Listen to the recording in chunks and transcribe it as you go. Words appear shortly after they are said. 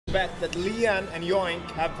bet that Lian and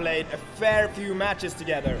YoinK have played a fair few matches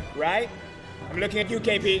together, right? I'm looking at you,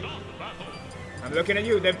 KP. I'm looking at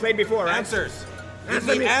you. They've played before, right? Answers.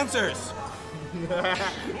 Answer me. Answers.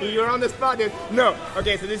 You're on the spot, dude. No.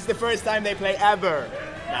 Okay, so this is the first time they play ever.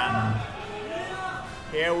 Nah.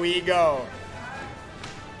 Here we go.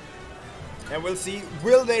 And we'll see,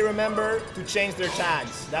 will they remember to change their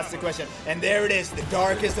tags? That's the question. And there it is, the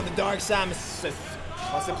darkest of the dark Samus.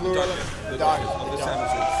 What's the plural? The darkest of the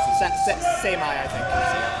Samuses. Same I think.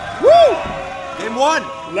 Woo! Game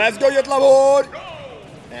 1! Let's go, Jötlavård!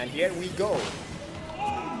 And here we go.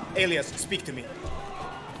 Alias, speak to me.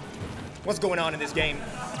 What's going on in this game?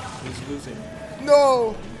 He's losing.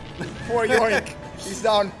 No! Poor YoinK. He's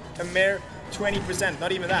down a mere 20%,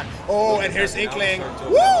 not even that. Oh, and here's Inkling.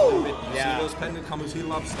 Woo! Yeah. See those pendant combos, he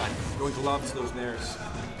loves that. YoinK loves those nairs.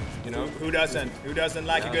 You know? Who doesn't? Who doesn't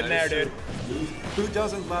like a good nair, dude? Who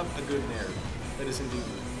doesn't love a good nair? That is indeed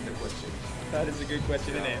the question. That is a good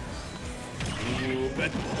question, isn't it? Ooh,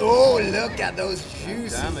 but oh, look at those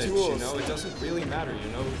juicy damage, tools. you know, it doesn't really matter,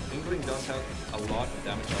 you know. Inkling does have a lot of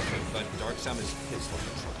damage output, but Dark Samus hits like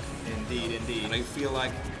a truck. Indeed, indeed. And I feel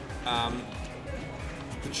like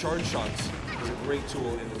the charge shots is a great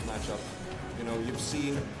tool in this matchup. You know, you've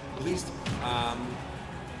seen at least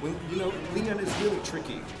when you know Lian is really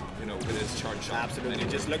tricky, you know, with his charge shot. Absolutely.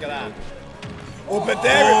 Just look at that. Oh, but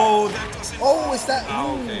there. Oh, that doesn't. Oh, is that?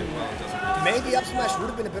 Oh, okay, well, it doesn't really maybe up smash would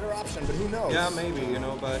have been a better option, but who knows? Yeah, maybe, you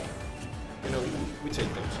know, but you know, we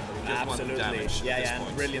take those. We just want the damage. Yeah, at this and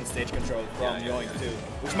point. brilliant stage control from YoinK too,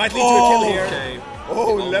 which might lead to a kill here. Okay.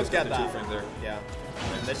 Oh, look at that. There. Yeah.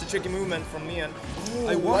 And there's a tricky movement from Lian. Oh,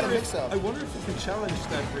 I what a wonder mix-up. I wonder if we can challenge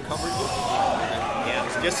that recovery. Yeah,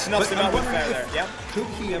 so just snuffs him out with fair there. Yeah. Could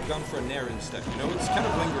he have gone for a nair instead? You know, it's kind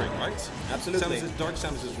of lingering, right? Absolutely. Dark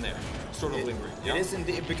Samus' nair, sort of lingering. Yeah? It is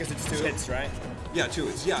indeed because it's two hits, right? Yeah, 2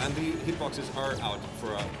 hits. Yeah, and the hitboxes are out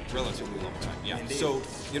for a relatively long time. Yeah. Indeed. So,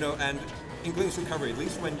 you know, and Inkling's recovery, at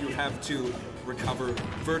least when you have to recover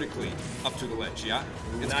vertically up to the ledge, yeah?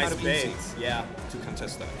 It's nice kind of bait. easy to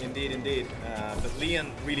contest that. Indeed, indeed. But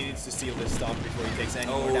Lian really needs to steal this stock before he takes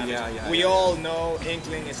any more damage. Yeah, we all know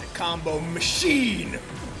Inkling is a combo machine.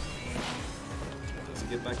 Does he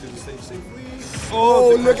get back to the stage safely?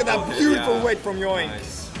 Oh, look at that beautiful weight from YoinK.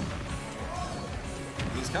 Nice.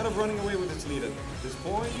 He's kind of running away with his lead at this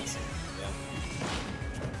point. Yeah.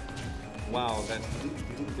 Wow, that he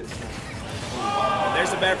didn't get snapped. And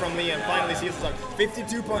there's a bear from Lian. Finally sees the stock.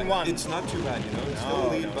 52.1. It's not too bad, you know. It's still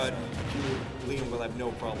a lead, but Lian will have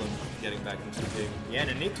no problem getting back into the game. Yeah,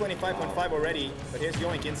 and a neat 25.5 already. But here's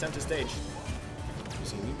YoinK in center stage. You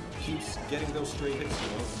see, he keeps getting those straight hits, you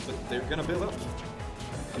know, but they're gonna build up.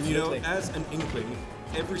 And you know, as an Inkling,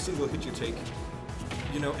 every single hit you take,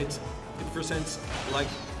 you know, it presents like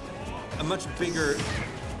a much bigger,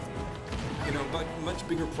 you know, much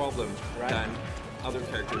bigger problem than other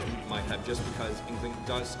characters might have, just because Inkling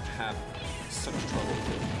does have such trouble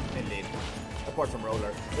with it. Indeed. Apart from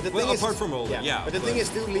Roller. But the well, thing apart is, from Roller, yeah. But the thing is,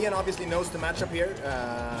 too, Lian obviously knows the matchup here,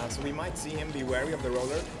 so we might see him be wary of the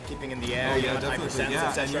Roller, keeping in the air, definitely.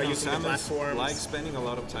 etc., And, you know, using the Samus platforms. likes spending a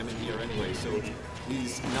lot of time in the air anyway, so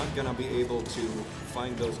he's not gonna be able to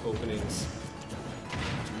find those openings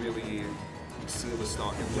to really seal the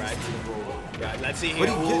stock and right. the roll. Right, let's see here.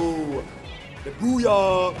 Ooh, the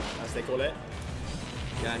booyah, as they call it.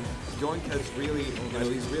 Yeah, and YoinK has really, you know,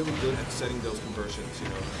 he's really good at setting those conversions, you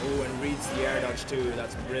know. Oh, and reads the air dodge too.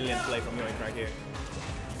 That's a brilliant play from YoinK right here.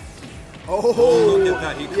 Oh, look at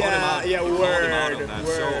that! He caught him out. Yeah, he caught him out of that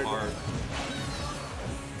so hard.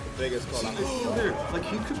 The biggest call out. Like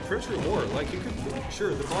he could pressure more. Like he could.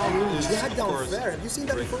 Sure, the ball is drag of down course. fair. Have you seen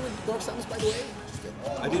that before with Dark Samus, by the way?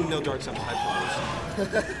 I didn't know Dark Samus had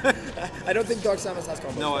combos. I don't think Dark Samus has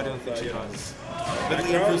combos. No, I don't think she does. But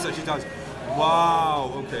Lian proves that she does.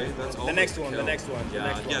 Wow. Okay, that's all. The next one. The next one.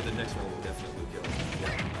 Yeah, the next one will definitely kill.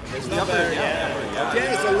 Yeah. There's the upper, yeah.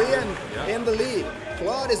 Okay, so Lian in the lead.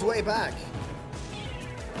 Clawed his way back.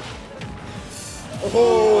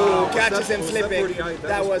 Oh, wow. Catches him slipping.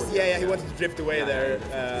 That was, he wanted to drift away there.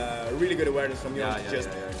 Really good awareness from YoinK. Just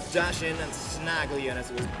dash in and snag Lian as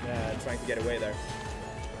he was trying to get away there.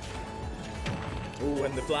 Oh,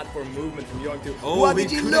 and the platform movement from YoinK too. Oh, what,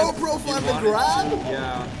 did you low profile the grab?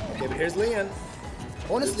 Yeah. Okay, but here's Lian.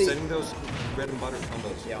 Honestly, setting those bread and butter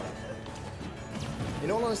combos. Yeah.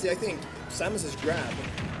 In all honesty, I think Samus's grab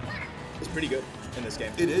is pretty good in this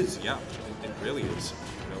game. It is, yeah. It really is.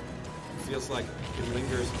 You know, it feels like it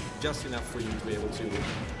lingers just enough for you to be able to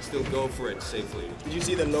still go for it safely. Did you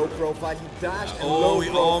see the low profile? He dashed and low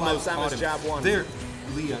profile Samus jab one. There,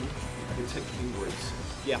 Lian, protect inwards.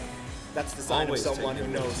 Yeah. That's the sign of someone who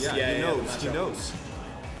knows. Yeah, he knows. He knows.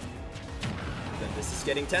 It's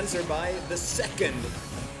getting tenser by the second.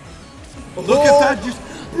 Look at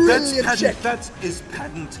that! Brilliant check. That is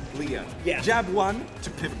patent Lian. Yeah. Jab 1 to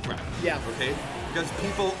pivot grab. Yeah. Okay? Because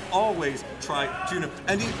people always try to, you know,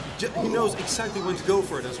 and he knows exactly when to go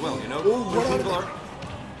for it as well, you know? When people are...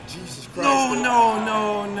 Jesus Christ.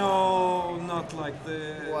 No, not like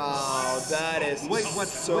this. Wow, that is Wait,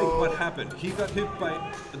 what happened? He got hit by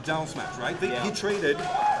a down smash, right? He traded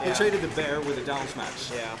the bear with a down smash.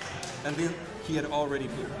 Yeah. And then he had already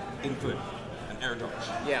input an air dodge.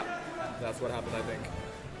 Yeah, that's what happened, I think.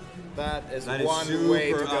 That is That one is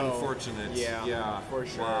way to super go. unfortunate. Yeah, for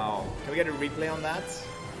sure. Wow. Can we get a replay on that?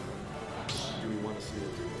 Do we want to see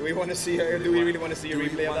it? Do we want to see her? Do we really want to see a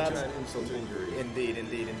replay of that? Do we want to add insult to injury?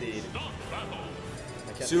 Indeed.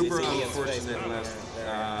 Super really unfortunate last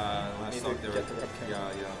stock there.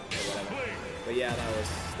 Yeah. But yeah,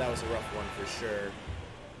 that was a rough one for sure.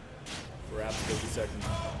 We're absolutely certain.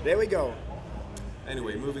 There we go.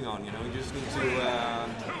 Anyway, moving on. You know, you just need to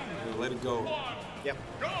let it go. Yep.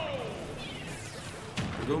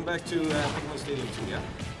 We're going back to Pokemon Stadium 2, yeah?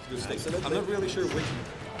 It's a good stadium. I'm not really sure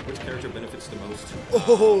which character benefits the most.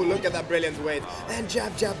 Oh, look at that brilliant weight. And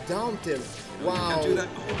jab down tilt. Wow. You can't do that.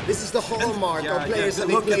 This is the hallmark of players that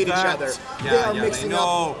look played at each that. other. Yeah, They are mixing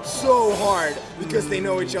up so hard because they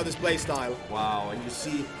know each other's playstyle. Wow, and you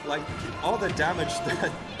see, like, all the damage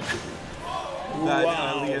that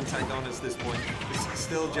Lian tanked on at this point is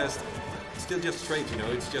still just straight, you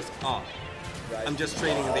know, it's just, right. I'm just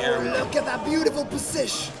trading in the air. Look at that beautiful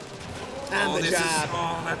position. And the jab.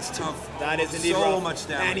 That's tough. That is indeed so rough. much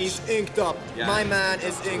damage. And he's inked up. Yeah, My man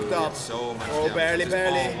is inked up. So much damage. Barely.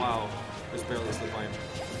 Oh, wow. Just barely slipped by him.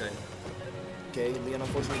 Okay, Lian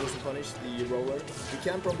unfortunately doesn't punish the roller. He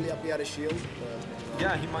can probably up the other shield.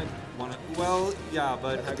 Yeah, he might want to. Well, yeah,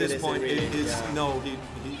 but at this point, really? it is. Yeah. No,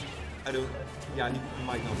 I don't. Yeah, he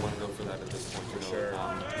might not want to go for that at this point. For sure.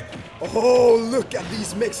 Oh, look at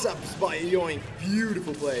these mix-ups by YoinK.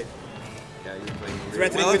 Beautiful play. Yeah, you're playing really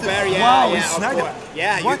threatening well. with bear, wow, of course.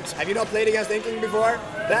 Yeah, have you not played against Inkling before?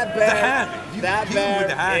 That bear,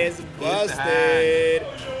 is busted.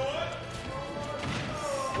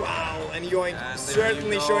 Wow, and YoinK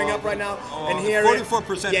certainly showing up right now. And here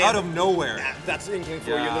 44% out of nowhere. That's Inkling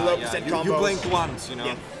for you, the low percent combos. You blinked once, you know.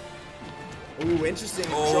 Yeah. Ooh, interesting.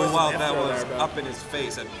 Oh wow, that was up in his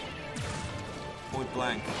face at point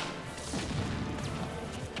blank.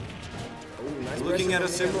 Ooh, nice. Looking at a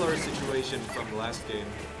similar situation from the last game.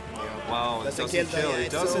 Yeah. Wow, it doesn't kill.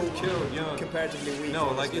 It doesn't kill. Yeah. Comparatively weak.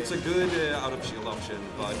 No, like it's a good out of shield option,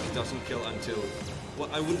 but it doesn't kill until. Well,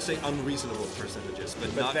 I wouldn't say unreasonable percentages,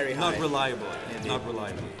 but not reliable. Indeed. Not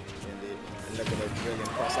reliable. Indeed. And look at the brilliant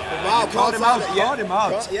cross up. Wow, caught him out. Caught him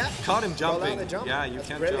out. Yeah. Caught him jumping. Jump. Yeah, you That's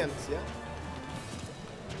can't brilliant. jump. Yeah.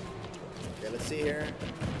 Okay, let's see here.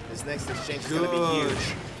 This next exchange is going to be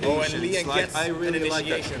huge. Oh, and Lian gets an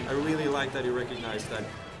initiation. I really like that he recognized that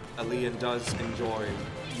Lian does enjoy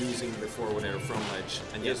using the forward air from ledge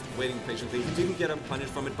and just waiting patiently. He didn't get a punish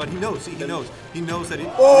from it, but he knows. See, he knows. He knows that it.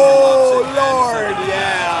 Oh Lord!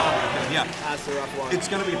 Yeah. That's a rough one. It's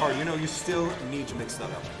gonna be hard. You know, you still need to mix that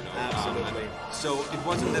up. You know? Absolutely. So it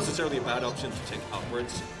wasn't necessarily a bad option to take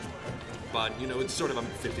upwards. But, you know, it's sort of a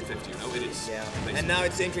 50-50, you know, it is. Yeah, and now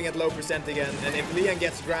it's Inkling at low percent again, and if Lian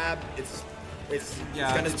gets grabbed, it's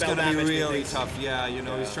gonna be really tough. Yeah, you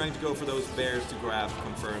know, he's trying to go for those bears to grab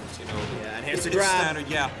confirmed, you know. Yeah, and here's the grab. Standard,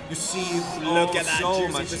 yeah. You see look at that so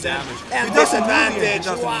much damage. And disadvantage.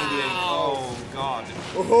 Oh god.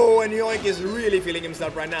 Oh, and YoinK is really feeling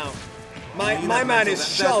himself right now. My man is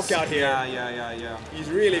Shulk out here. Yeah. He's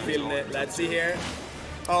really feeling it. Let's see here.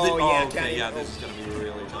 Oh yeah, okay, yeah, this is gonna be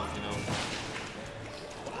really tough, you know.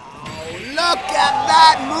 Wow, look at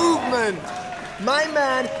that movement! My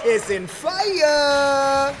man is in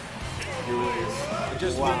fire! He really is. I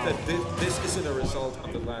just think that this isn't a result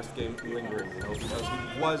of the last game lingering, you know, because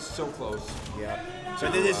he was so close. Yeah. So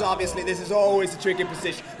this is always a tricky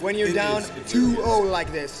position. When you're down 2-0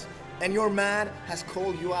 like this, and your man has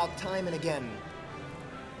called you out time and again.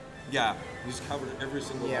 Yeah, he's covered every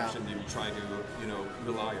single option you try to, you know,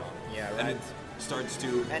 rely on. Yeah, right. And it starts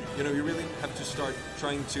to, you know, you really have to start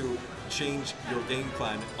trying to change your game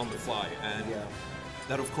plan on the fly. And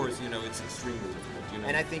that, of course, you know, it's extremely difficult, you know.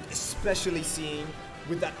 And I think especially seeing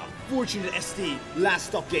with that unfortunate SD last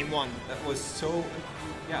stop game 1. That was so,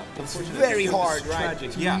 it's very hard, right?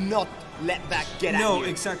 Tragic. To not let that get at you. No,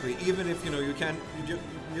 exactly. Even if, you know, you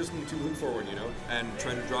just need to look forward, you know, and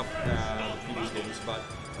try to drop these games, but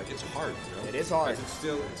like it's hard, you know. It is hard. It's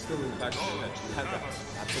still in the back of your head. You had that.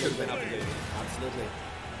 Absolutely. Absolutely.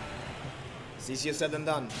 It's easier said than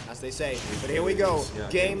done, as they say. But here we go.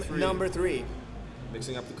 Game number 3.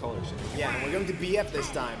 Mixing up the colors. Yeah, and we're going to BF this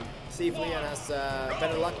time. See if Lian has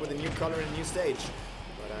better luck with a new color and a new stage.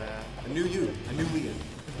 But, a new Lian.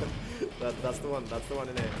 That's the one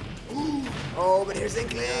in it. Oh, but here's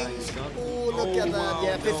Inkling. Yeah, oh, look at that. Wow,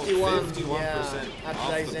 Yeah, 51. No, 51% Yeah,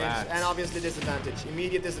 off the bat. and obviously disadvantage.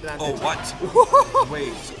 Immediate disadvantage. Oh, what?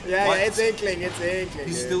 Wait. Yeah, what? yeah, it's Inkling. It's Inkling.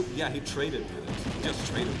 He's still, yeah, he traded with it. He just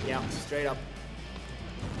traded with Yeah, it. straight up.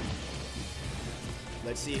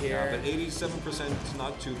 Let's see here. Yeah, but 87% is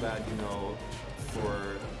not too bad, you know,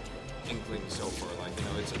 for Inkling so far. Like, you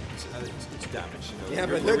know, it's damage. You know. Yeah,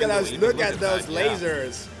 but look at those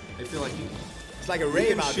lasers. I feel like it's like a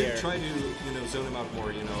rave out should there. Try to, you know, zone him out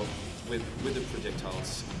more, you know, with the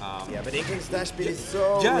projectiles. Yeah, but Inkling's dash speed is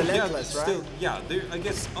so relentless, right? Still, yeah, I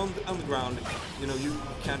guess on the ground, you know, you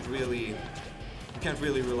can't really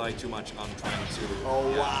rely too much on trying to.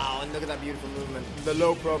 Oh wow! And look at that beautiful movement. The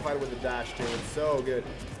low profile with the dash too. It's so good.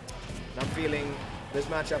 And I'm feeling this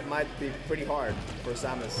matchup might be pretty hard for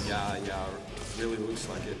Samus. Yeah, really looks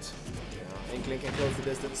like it. Inkling can close the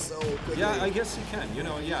distance so quickly. Yeah, I guess he can. You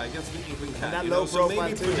know, yeah, I guess Inkling can. And that you low know, so profile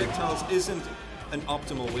maybe too. projectiles isn't an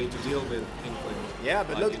optimal way to deal with Inkling. Yeah,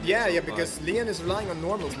 but look, because Lian is relying on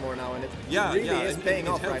normals more now, and it really is paying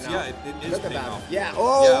off right now. Yeah, it is paying off. Yeah.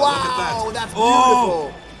 Oh yeah, wow, look at that. that's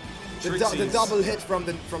beautiful. The double hit from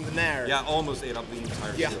the Nair. Yeah, almost ate up the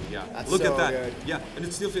entire shield. Yeah, that's look so at that. Good. Yeah, and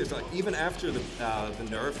it still feels like even after the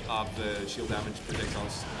nerf of the shield damage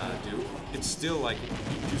projectiles do, it's still like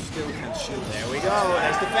you still can't shield. There we go.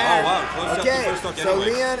 There's the fair. Oh wow, close up the first stock so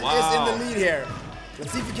anyway. Lian Wow. is in the lead here.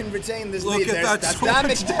 Let's see if we can retain this lead. Look at that, so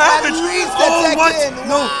damage. much damage. At least Oh, what? second.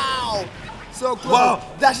 No. Wow. So close.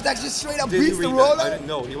 Wow. Dash attack just straight up Did beats you the read roller. that?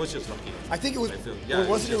 No, he was just lucky. I think it was. Yeah, or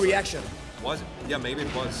was it a reaction? Was it? Yeah, maybe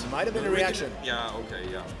it was. Might have been a reaction. Yeah, okay,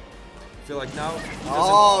 yeah. I feel like now.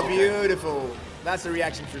 Oh, beautiful. That's a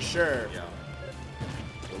reaction for sure. Yeah.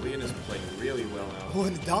 So Lian is playing really well now. Oh,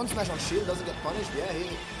 and the down smash on shield doesn't get punished. Yeah,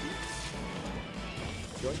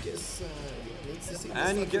 YoinK is needs to see this.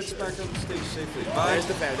 And he gets back on the stage safely. But there's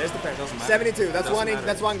the fair. There's the fair. Doesn't matter. 72. That's Doesn't one. matter.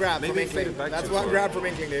 That's one grab Maybe from Inkling. That's one grab from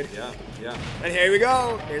Inkling, dude. Yeah. And here we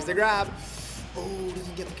go. Here's the grab. Oh,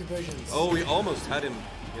 doesn't get the conversions. Oh, we almost had him.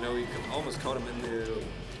 You know, we almost caught him in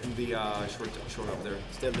the short up there.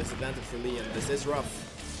 Still disadvantage for Lian. This is rough.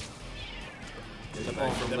 The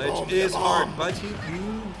back from ledge is hard, but he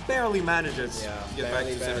barely manages to get back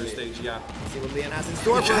to center stage. Yeah. Let's see what Lian has in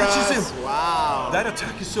store for catches us. him. Wow. That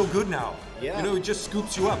attack is so good now. Yeah. You know, it just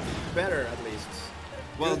scoops you up. Better at least.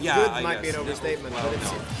 Well, good, yeah, good I might guess. be an overstatement, Well, but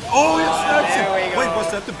it's. no. Oh, it's there we go. Wait,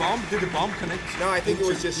 was that the bomb? Did the bomb connect? No, I think it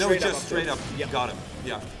was just straight up. No, just straight up. Yep. Got him.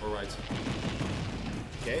 Yeah. All right.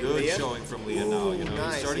 Okay, Good Lian. showing from Lian now. You know,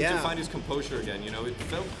 nice, he's starting to find his composure again. You know, it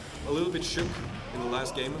felt a little bit shook in the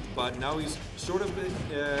last game, but now he's sort of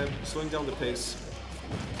slowing down the pace.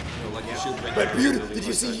 You know, like the Shieldbreakers. But beautiful. Did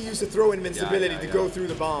you see he used to throw invincibility to go through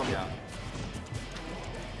the bomb? Yeah.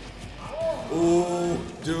 Oh,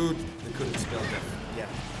 dude, they couldn't spell that. Yeah.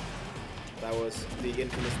 That was the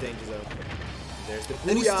infamous danger zone. There's the booyah.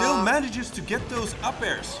 And he still manages to get those up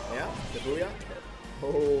airs. Yeah, the booyah.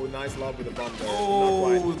 Oh, nice lob with the bomb there.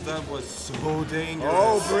 Oh, that was so dangerous.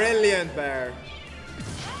 Oh, brilliant, Bear.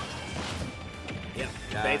 Yeah,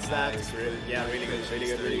 baits that. nice, Really good, really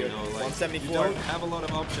good, really You good. know, like, 174. You don't have a lot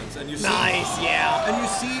of options, and you see. Nice, yeah. And you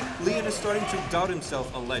see, Lian is starting to doubt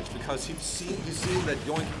himself on ledge because he's seen that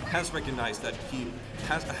YoinK has recognized that he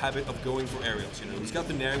has a habit of going for aerials. You know, he's got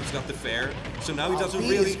the Nair, he's got the fair, so now he doesn't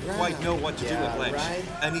really quite know what to do at ledge,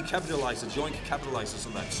 and he capitalizes. YoinK capitalizes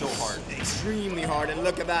on that so hard. Extremely hard, and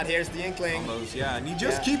look at that. Here's the Inkling. Almost, yeah, and he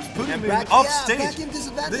just keeps putting him back, off stage. back in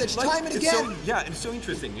disadvantage, time and again. So, yeah, it's so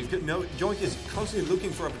interesting. You could know YoinK is constantly looking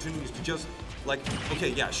for opportunities to just like, okay,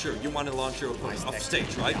 yeah, sure, you want to launch your opponent off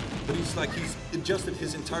stage, right? But he's adjusted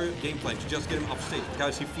his entire game plan to just get him off stage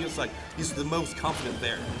because he feels like he's the most confident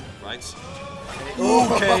there, right?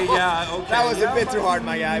 Okay, yeah, okay. That was a bit too hard,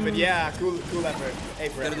 my guy, but yeah, cool effort. Hey,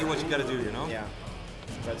 for gotta do what you gotta do, you know? Yeah.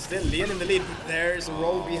 But still, Lian in the lead. There's a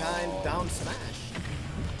roll behind down smash.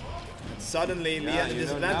 And suddenly, Lian in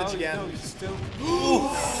disadvantage again. No, he's still.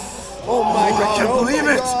 Oh my god! I can't believe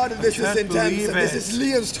it! God, this is intense. And this is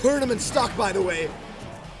Lian's tournament stock, by the way.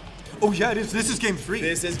 Oh yeah, it is. This is game 3.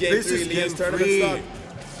 This is game 3. Lian's tournament 3. stock.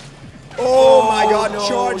 Oh my god! No,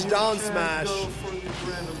 charge down smash.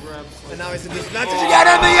 And now he's in disadvantage Oh. again,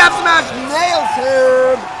 and the up smash nails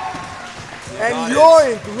him. And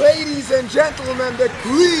YoinK, ladies and gentlemen, the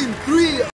clean 3.